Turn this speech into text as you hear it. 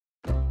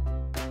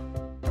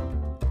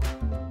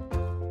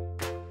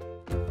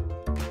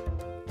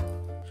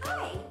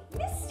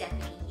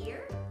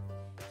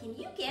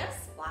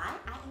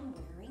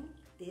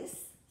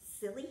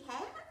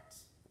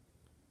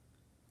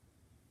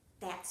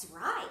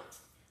right.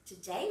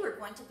 Today we're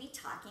going to be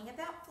talking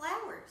about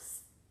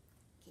flowers.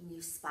 Can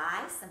you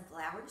spy some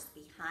flowers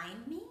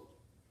behind me?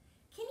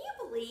 Can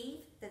you believe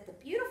that the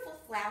beautiful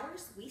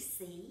flowers we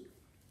see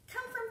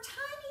come from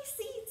tiny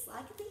seeds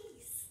like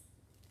these?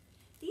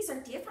 These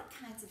are different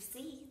kinds of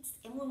seeds,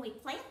 and when we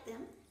plant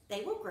them,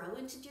 they will grow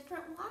into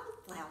different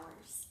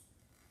wildflowers.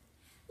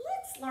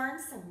 Let's learn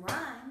some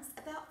rhymes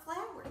about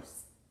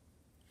flowers.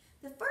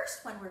 The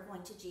first one we're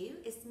going to do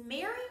is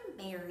Mary,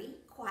 Mary,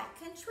 quite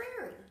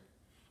contrary.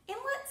 And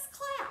let's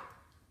clap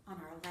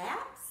on our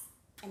laps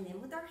and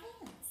then with our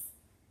hands.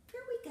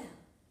 Here we go.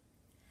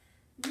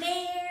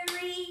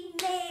 Mary,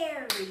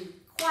 Mary,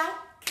 quite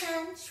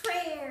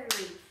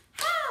contrary.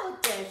 How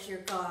does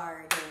your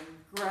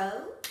garden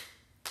grow?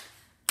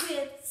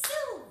 With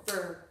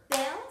silver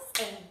bells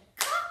and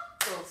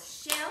cockle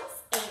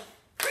shells and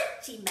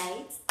pretty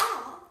maids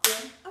all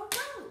in a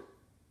row.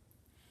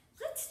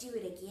 Let's do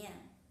it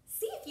again.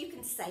 See if you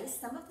can say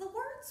some of the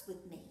words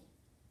with me.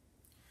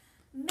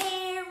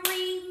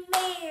 Mary,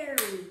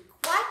 Mary,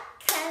 quite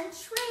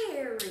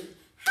contrary.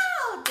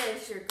 How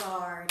does your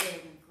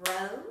garden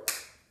grow?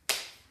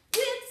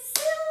 With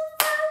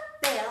silver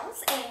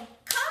bells and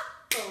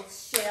cockle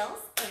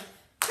shells and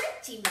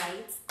pretty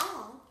maids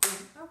all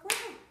in a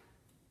row.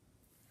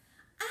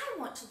 I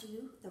want to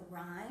do the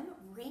rhyme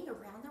Ring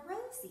Around the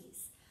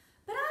Rosies,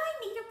 but I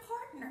need a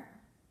partner.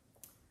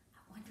 I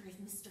wonder if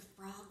Mr.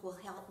 Frog will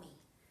help me.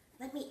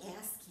 Let me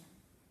ask him.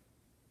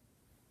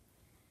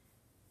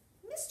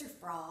 Mr.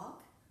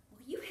 Frog,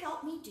 will you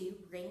help me do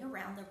Ring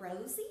Around the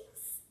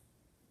Rosies?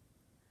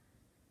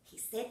 He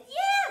said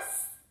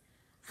yes.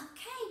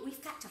 Okay,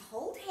 we've got to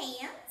hold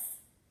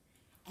hands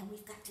and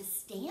we've got to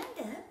stand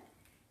up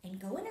and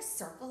go in a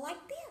circle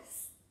like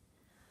this.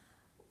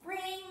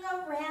 Ring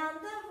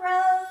around the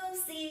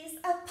rosies,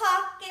 a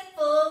pocket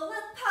full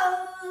of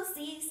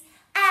posies.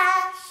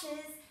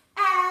 Ashes,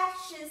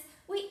 ashes,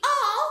 we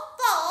all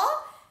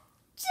fall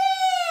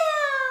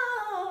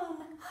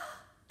down.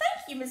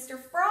 Thank you, Mr.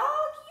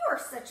 Frog. You're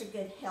such a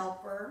good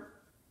helper.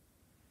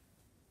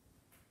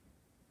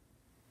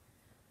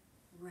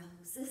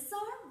 Roses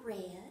are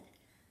red,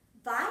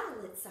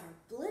 violets are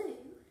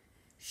blue,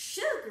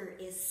 sugar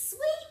is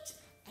sweet,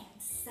 and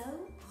so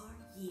are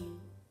you.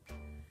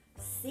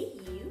 See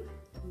you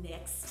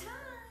next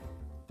time.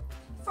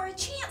 For a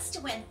chance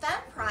to win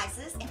fun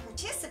prizes and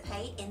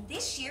participate in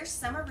this year's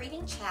Summer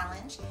Reading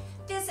Challenge,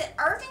 visit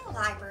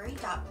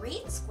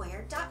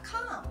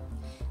irvinglibrary.readsquared.com.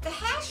 The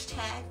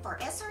hashtag for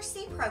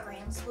SRC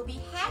programs will be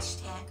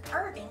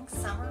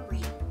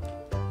 #IrvingSummerReading.